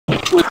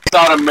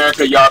South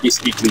America, y'all be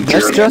speaking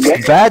That's German.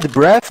 just bad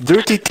breath,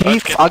 dirty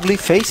teeth, ugly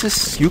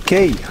faces,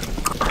 UK.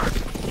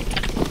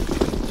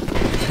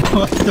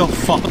 What the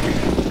fuck?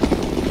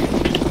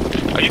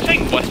 Are you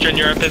saying Western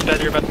Europe is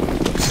better, but?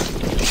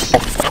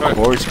 Of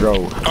course,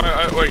 bro.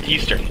 Or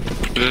Eastern?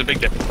 There's a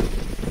big difference.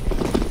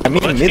 I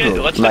mean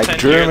middle, like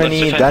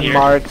Germany,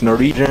 Denmark,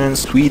 Norwegian,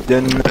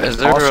 Sweden,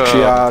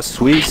 Austria,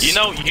 Swiss. You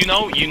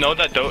know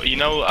that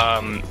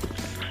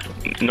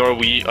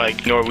Norway, or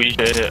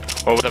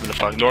whatever the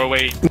fuck,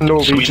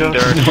 Sweden,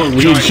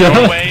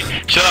 Norway,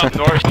 shut up,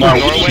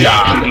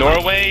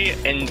 Norway,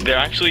 and they're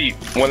actually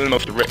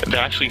they're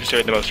actually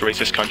considered the most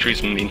racist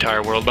countries in the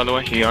entire world, by the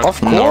way. You know? Of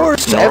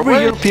course,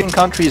 every European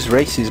country is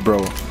racist,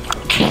 bro.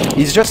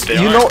 It's just,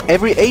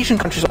 every Asian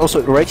country is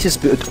also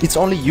racist, but it's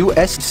only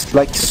US is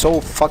like so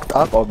fucked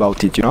up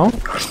about it, you know?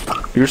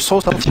 You're so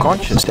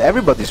self-conscious,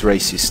 everybody's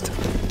racist.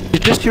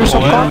 It's just you're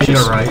subconscious.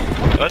 You're right.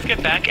 Let's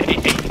get back, do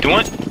you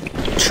want?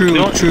 True.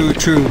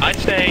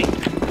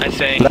 I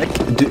say, like,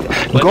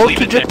 go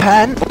to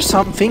Japan or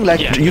something,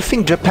 like, you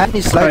think Japan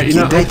is like,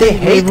 they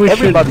hate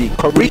everybody.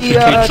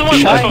 Korea,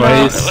 China.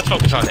 Let's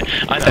focus on it.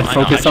 I know.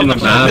 Focus on the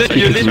map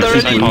because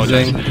we're just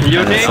losing.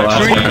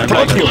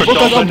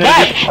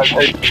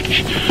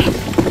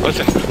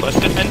 Listen, let's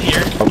defend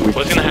here.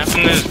 What's gonna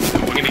happen is,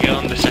 we're gonna get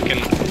on the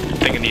second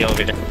thing in the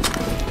elevator.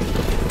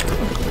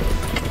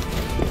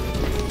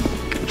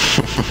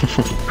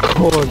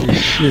 Holy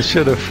shit,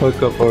 shut the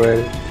fuck up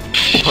already.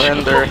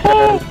 Render.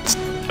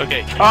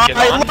 Okay,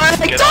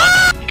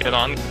 get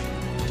on.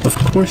 Of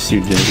course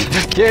you did.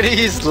 Kid,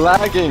 he's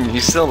lagging.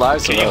 He's still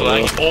live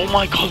somehow. Oh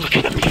my god, look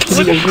at him.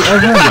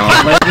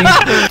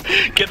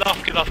 Get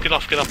off.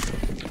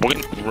 We're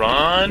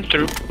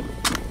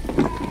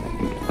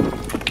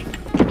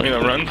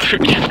gonna run through.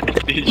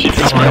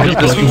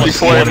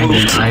 Before I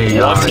move.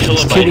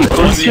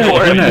 What's your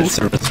internet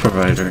service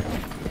provider?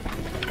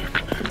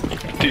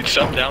 Dude,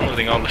 stop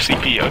downloading all the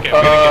CP. Okay,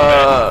 we're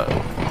gonna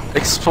get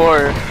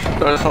Explore. I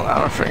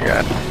don't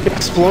forget.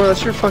 Explore,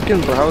 that's your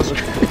fucking browser.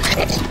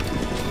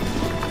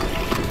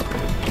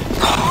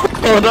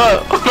 Oh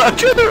no!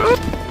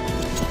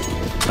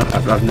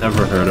 I've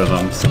never heard of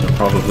them, so they're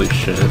probably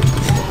shit.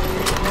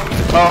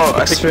 Oh,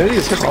 I think Xfinity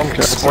is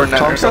Comcast. Comcast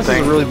Comcast is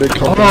a really big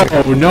company.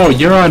 Oh no,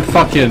 you're on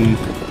fucking...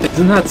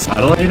 Isn't that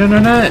satellite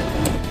internet?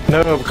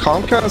 No,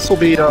 Comcast will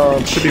be,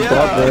 should be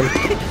broadband.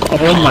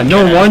 Oh my,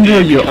 no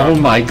wonder you... Oh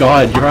my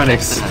god, you're on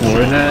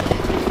ExploreNet?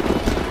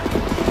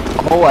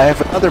 Oh, I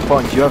have another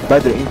point. You have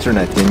better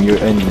internet in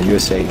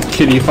USA.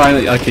 Can you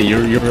finally... Okay,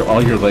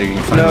 all your lagging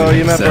finally No,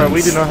 you makes meant, bro, sense.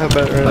 we do not have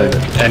better Like,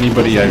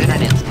 anybody I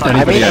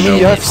know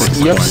you have with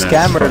ExploreNet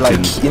scammer fucking-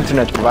 like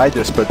internet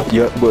providers, but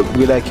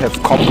we like have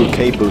copper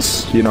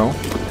cables, you know.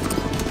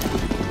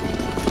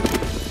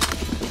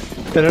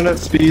 internet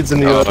speeds in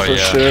the US are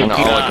shit.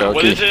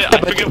 what is it? I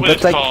forget what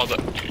it's like, called.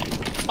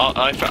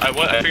 I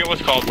forget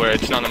what's called where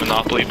it's not a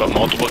monopoly, but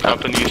multiple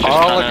companies just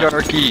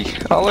oligarchy.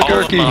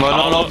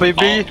 Monopoly,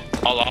 baby.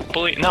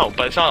 Oligopoly? No,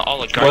 but it's not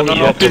oligarchy.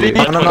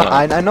 No,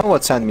 I know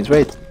what sand means.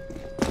 Wait,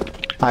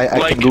 I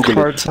like, can Google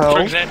cartel.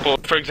 it.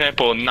 For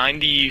example,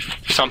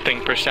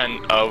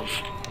 90-something%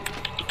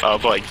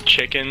 of like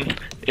chicken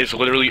is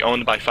literally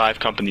owned by 5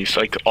 companies.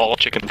 Like all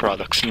chicken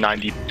products,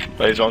 90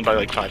 is owned by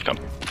like 5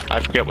 companies. I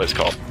forget what it's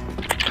called.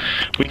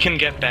 We can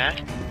get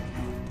that.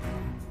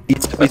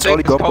 It's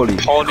oligopoly.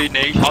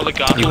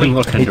 You can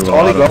look into It's a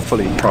lot of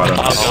oligopoly.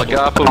 products.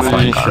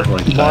 Oligopoly. Shit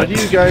like Why that. do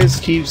you guys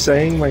keep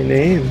saying my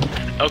name?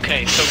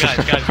 Okay, so guys,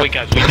 wait, we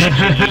can't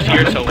use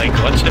here. So like,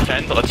 let's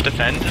defend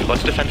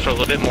for a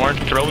little bit more.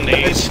 Throw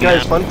nades.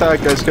 Guys, fun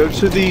fact, guys, go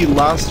to the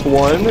last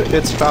one.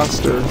 It's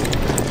faster.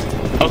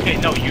 Okay,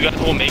 no, you guys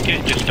will make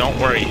it. Just don't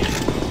worry.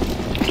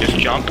 Just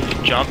jump.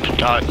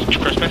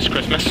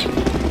 Christmas.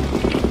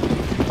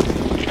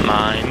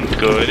 Mine,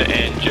 good,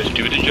 and just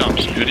do the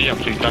jumps.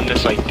 We've done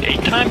this like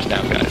 8 times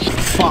now, guys.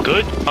 Fuck.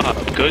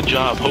 Good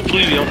job.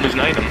 Hopefully we don't lose an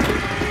item.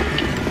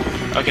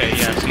 Okay,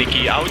 yeah,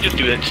 sneaky. I would just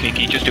do it,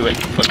 sneaky. Just do it.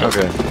 Let's go.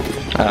 Okay.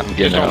 I'm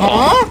getting Don't out.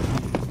 fall.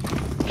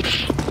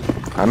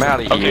 I'm out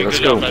of here. Okay, Let's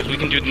good go. job, guys. We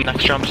can do the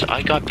next jumps.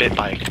 I got bit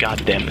by a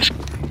goddamn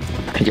mosquito.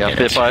 You got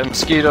bit by a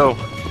mosquito.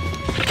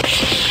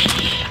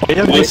 You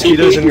have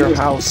mosquitoes in your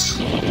house.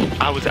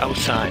 I was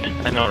outside.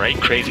 I know, right?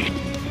 Crazy.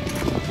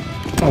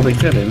 Oh, they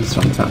get in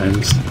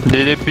sometimes.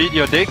 Did it beat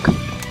your dick?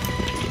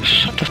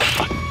 Shut the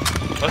fuck.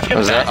 Let's get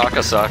Was that back.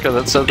 Akasaka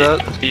that said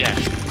that? Yeah.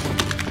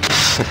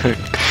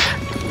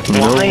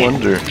 No Why?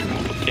 wonder.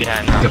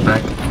 Yeah, no. Get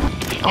back.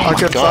 Oh my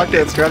god. Akasaka,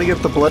 it's gotta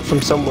get the blood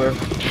from somewhere.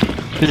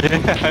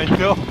 Yeah, I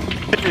know.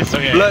 It's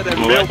Okay, blood and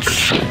milk.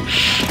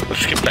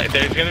 let's get back.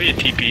 There's gonna be a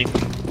TP.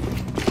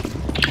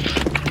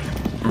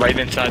 Right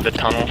inside the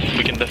tunnel.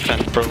 We can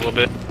defend for a little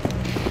bit.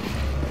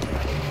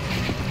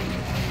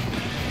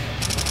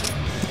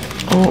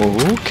 Oh,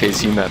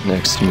 KZ map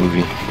next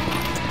movie.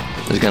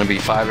 There's gonna be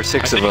 5 or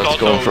 6 of us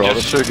going for all the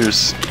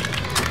sugars.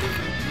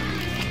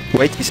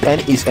 Wait, is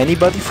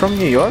anybody from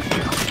New York?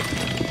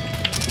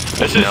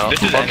 This is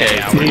okay.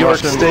 NA New York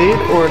State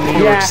or New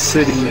York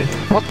City?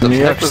 What the New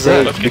York fuck was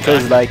State, that?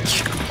 because like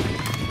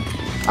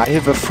I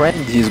have a friend,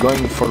 he's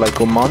going for like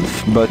a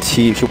month, but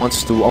he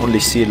wants to only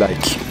see like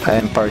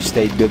Empire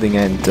State Building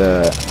and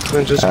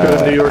Then just go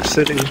to New York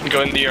City.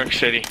 Go to New York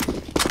City.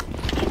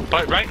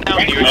 But right now,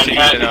 New York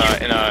City's in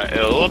a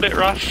little bit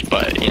rough,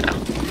 but you know.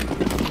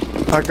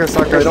 I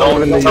don't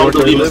live in New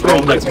York, I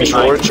live in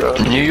Georgia.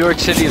 New York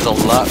City is a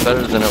lot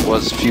better than it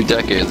was a few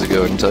decades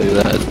ago, I can tell you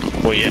that.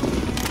 Well, yeah.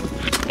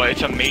 But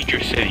it's a major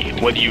city.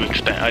 What do you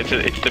expect?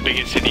 It's the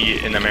biggest city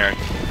in America.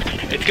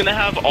 It's gonna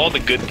have all the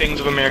good things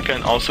of America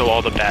and also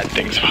all the bad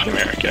things about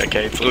America,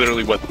 okay? It's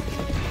literally what...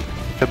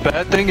 The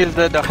bad thing is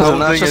that the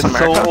housing is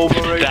so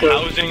overrated. The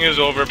housing is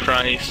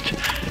overpriced.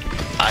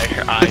 I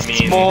mean...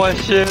 It's small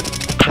as shit.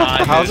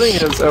 Housing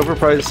is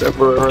overpriced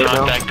everywhere right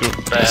now.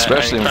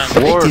 Especially in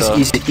Florida.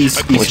 Is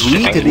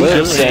weed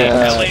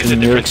LA is a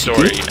different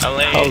story.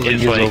 LA Housing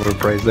is is like...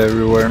 overpriced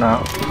everywhere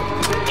now.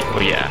 Oh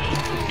yeah.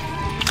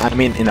 I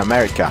mean, in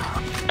America.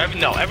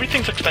 No,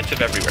 everything's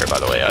expensive everywhere, by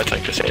the way. I'd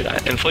like to say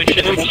that. Inflation.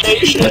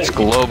 It's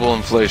global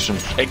inflation.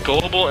 A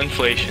global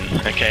inflation,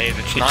 okay?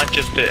 It's not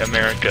just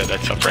America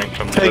that's suffering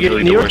from Hey,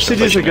 literally New the York worst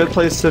City is a inflation good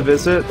place to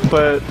visit,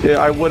 but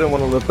I wouldn't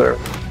want to live there.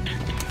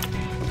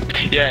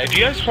 Yeah, if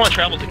you guys want to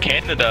travel to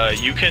Canada,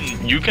 you can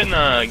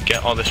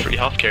get all this free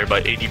healthcare,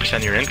 but 80%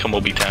 of your income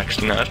will be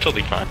taxed. No, that's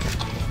totally fine.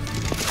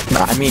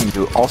 No, I mean,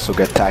 you also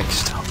get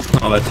taxed.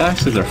 Oh, the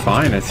taxes are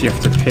fine. It's you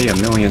have to pay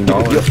 $1 million for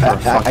a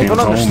fucking I don't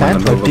home understand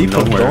in the why middle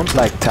people of nowhere. don't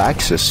like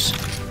taxes.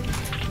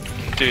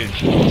 Dude.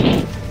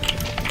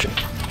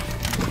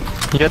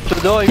 Get to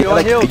the door, you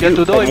on hill. Get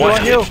to the door, you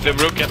on hill. The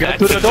root Get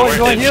to the door,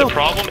 you on hill. The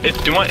problem,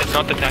 it's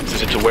not the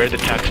taxes, it's where the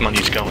tax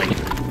money's going.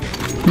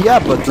 Yeah,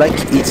 but like,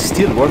 it's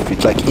still worth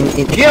it. Like, in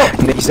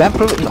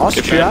example, in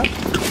Austria,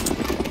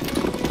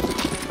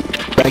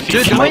 like,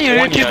 Dude, why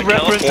you keep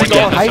referencing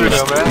the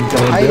highest, man?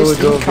 the highest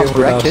income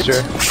bracket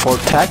for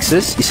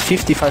taxes is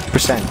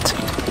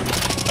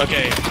 55%.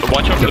 Okay,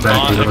 watch out for the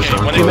bond. Okay,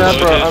 when it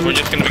Remember, closes, we're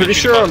just gonna I'm pretty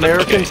sure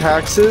American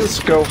taxes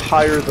go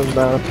higher than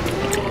that.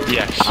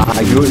 Yes.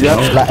 I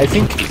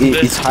think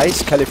its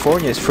highest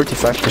California is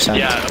 35%.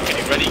 Yeah,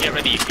 okay, ready, get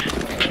ready.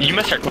 You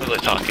must start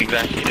toilet talk,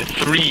 exactly.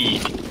 3,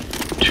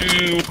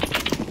 2,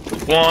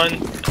 1.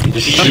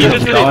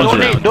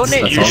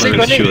 Donate. Save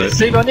your names.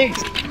 Save your names.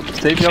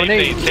 Save your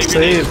names.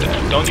 Save.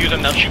 Don't use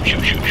them now. Shoot.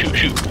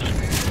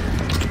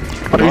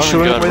 Are you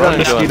shooting away that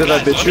mosquito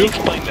that bit Let me you?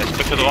 explain this,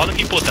 because a lot of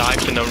people die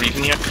for no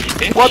reason here.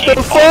 What the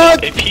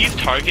fuck? If he's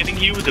targeting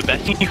you, the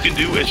best thing you can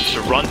do is just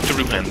run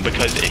through him,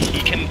 because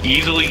he can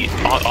easily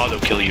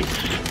auto-kill you.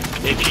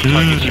 If he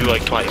targets you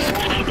like twice.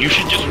 You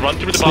should just run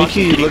through the box.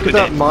 Sneaky, look at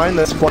that mine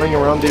that's flying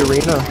around the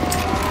arena.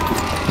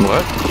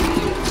 What?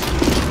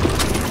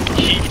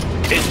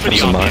 It's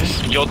pretty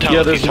obvious. You'll tell Yeah,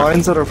 if there's he's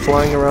mines that are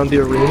flying around the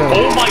arena.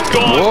 Oh my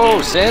god!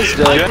 Whoa, Sand's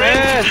dead.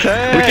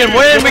 We can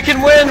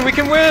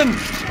win.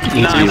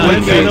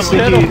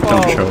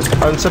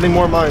 I'm sending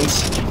more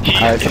mines.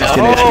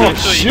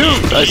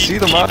 Shoot! I see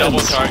the He double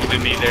mines.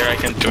 targeted me there, I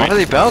can do Why are it.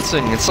 they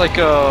bouncing? It's like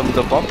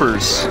the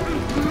bumpers.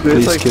 It's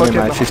Please like give me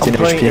fucking my 15 I'm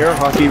playing HP. air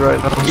hockey right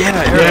now.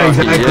 Yeah,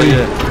 exactly.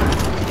 Yeah.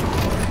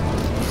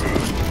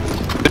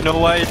 You know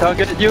why he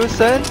targeted you,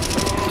 Sen?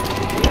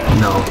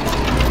 No.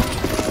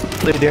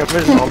 They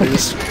damage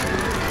zombies.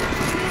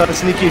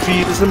 Sneaky, if you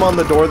use them on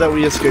the door that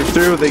we escaped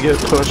through, they get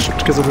pushed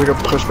because of like a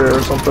push bear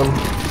or something.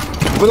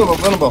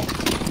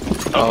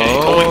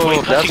 Okay,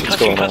 wait, that's what's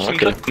going on,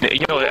 okay.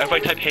 Yo,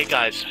 everybody type, hey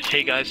guys.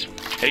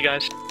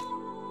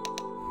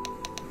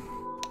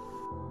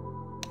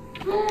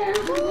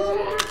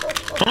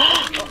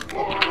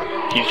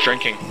 He's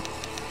drinking.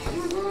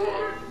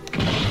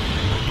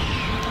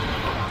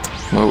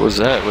 What was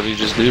that? What did he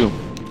just do?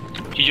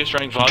 He just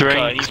drank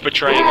vodka, he's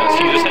betraying us.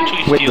 He's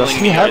essentially Wait, stealing does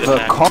he the have a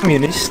artifact.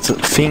 communist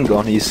thing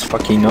on his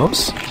fucking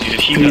nose?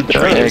 He's a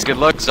traitor. Hey, good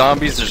luck,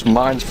 zombies. There's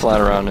mines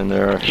flying around in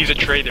there. He's a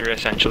traitor,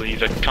 essentially.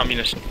 He's a commie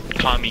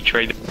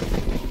traitor.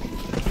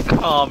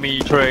 Commie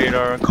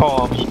trader,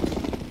 commie.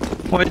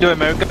 Why do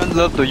Americans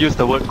love to use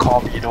the word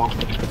commie though?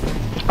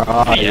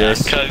 Ah, Yeah,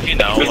 yes. because, you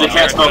know,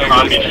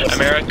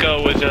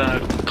 America was a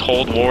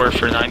Cold War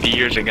for 90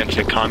 years against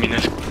the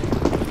communists.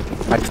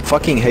 I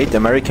fucking hate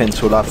Americans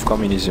who love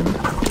communism.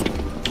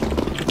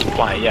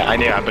 Why?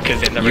 Yeah,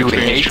 because they never You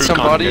experienced hate true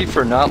somebody communism.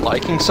 for not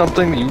liking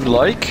something that you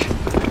like?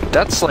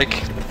 That's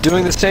like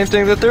doing the same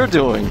thing that they're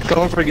doing.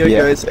 Don't forget,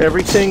 Yeah. guys,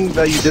 everything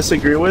that you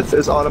disagree with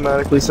is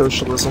automatically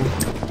socialism.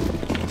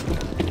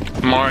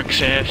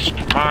 Marxist.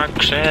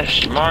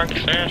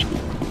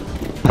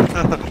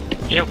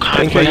 You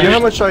Thank you. You know how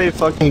much I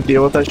fucking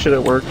deal with that shit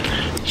at work?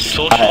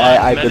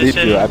 I believe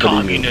you, I believe you.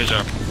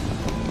 communism.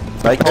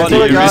 Like, I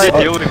told a You guy,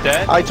 really deal with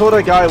that? I told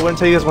a guy I wouldn't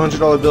take his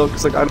 $100 bill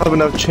because like I don't have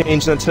enough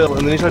change until,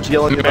 and then he started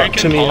yelling about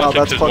to me how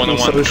that's fucking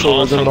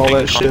socialism and all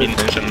that shit.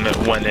 Communism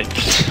when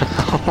it's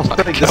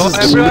Like, this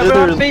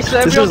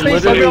is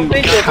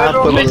literally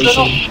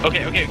capitalism.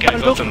 Okay,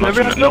 guys, listen.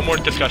 No more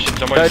discussions.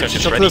 No more Guys,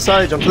 discussions. jump to the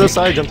side, jump to the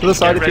side, jump to the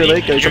side if you're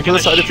late, guys. Jump to the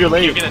side if you're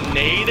late. You're gonna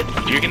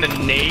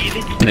nade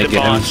the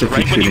boss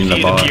right when you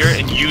see it appear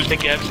and use the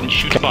Gevs and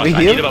shoot the boss. I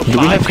need about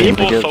 5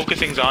 people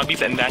focusing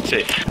zombies and that's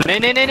it.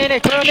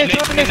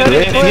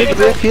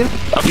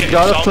 You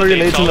gotta throw your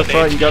nades in the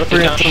front, you gotta throw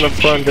your nades in the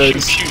front,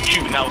 guys.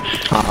 Shoot. Now,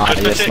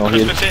 yes, no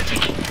heal.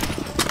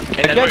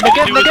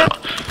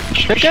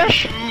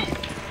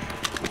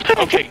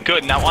 Okay,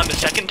 good. Now on the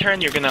second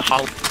turn, you're gonna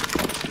hollow.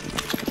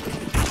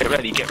 Get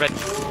ready.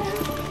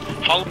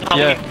 Hollow.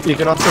 Yeah, you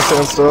can also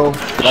stand still.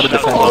 Gotta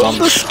defend the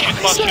zombies. Shoot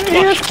the boss.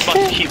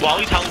 While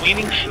he's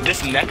Halloweening,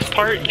 this next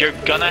part, you're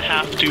gonna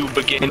have to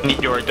begin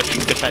your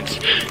defense.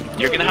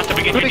 You're gonna have to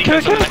begin your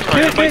defense on the next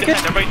part. Everybody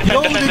defend. It's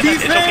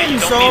okay,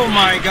 don't Oh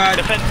my god.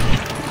 Defend.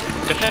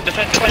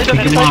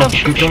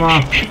 Come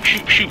on.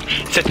 Shoot.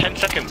 It's a 10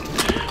 seconds.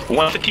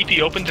 Once the TP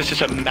opens, it's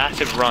just a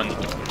massive run.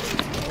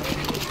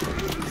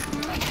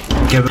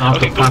 Get him off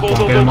the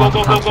platform. Get him off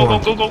the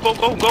platform.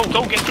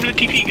 Go. Get through the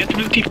TP.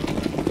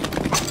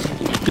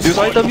 Use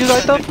item.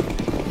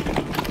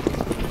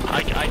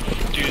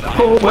 Dude,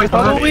 Where's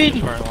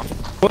Halloween?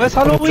 Where's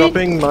Halloween?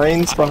 Dropping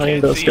mines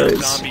behind us, guys.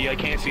 Zombie, I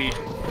can't see.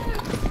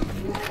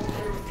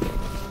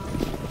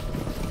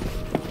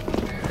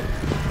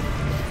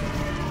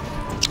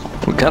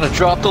 We gotta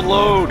drop the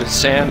load.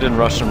 Sand and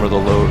Russian were the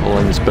load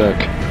holding us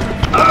back.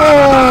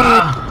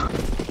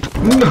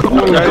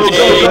 Defend, guys.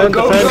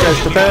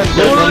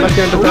 Run back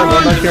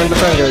here and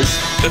defend, guys.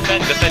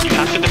 Defend. You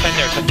have to defend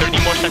there. 30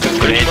 more seconds.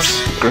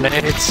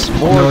 Grenades.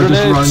 No,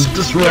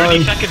 just run.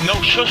 30 seconds. No,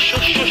 shush.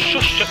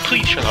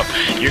 Please shut up.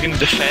 You're gonna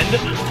defend.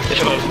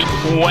 It's about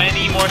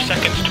 20 more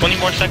seconds. 20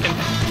 more seconds.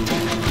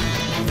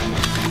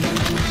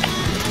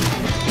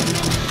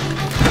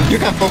 You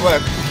can fall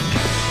back.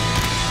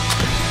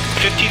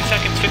 15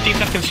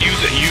 seconds.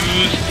 Use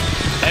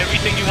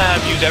everything you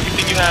have.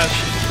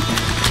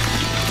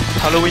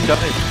 Halloween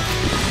died.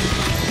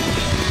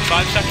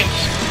 5 seconds.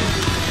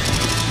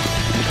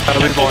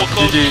 Halloween Temple born. will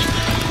close. GG.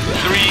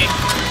 3,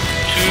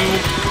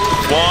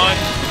 2, 1.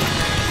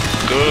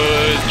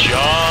 Good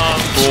job,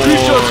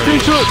 boys.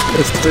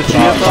 It's the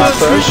GFL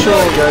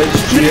special, guys.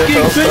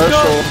 GFL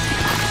special.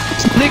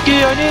 Sneaky,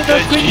 I need The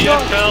that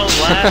screenshot. GFL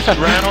last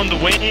round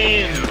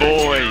win,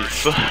 boys.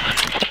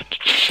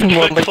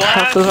 Well, like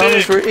half the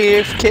zombies were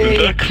AFK.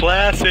 The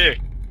classic.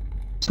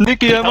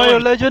 Sneaky, am I a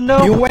legend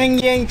now?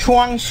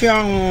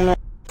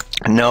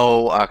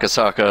 No,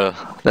 Akasaka.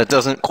 That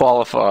doesn't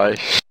qualify.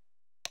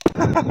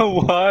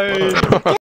 Why?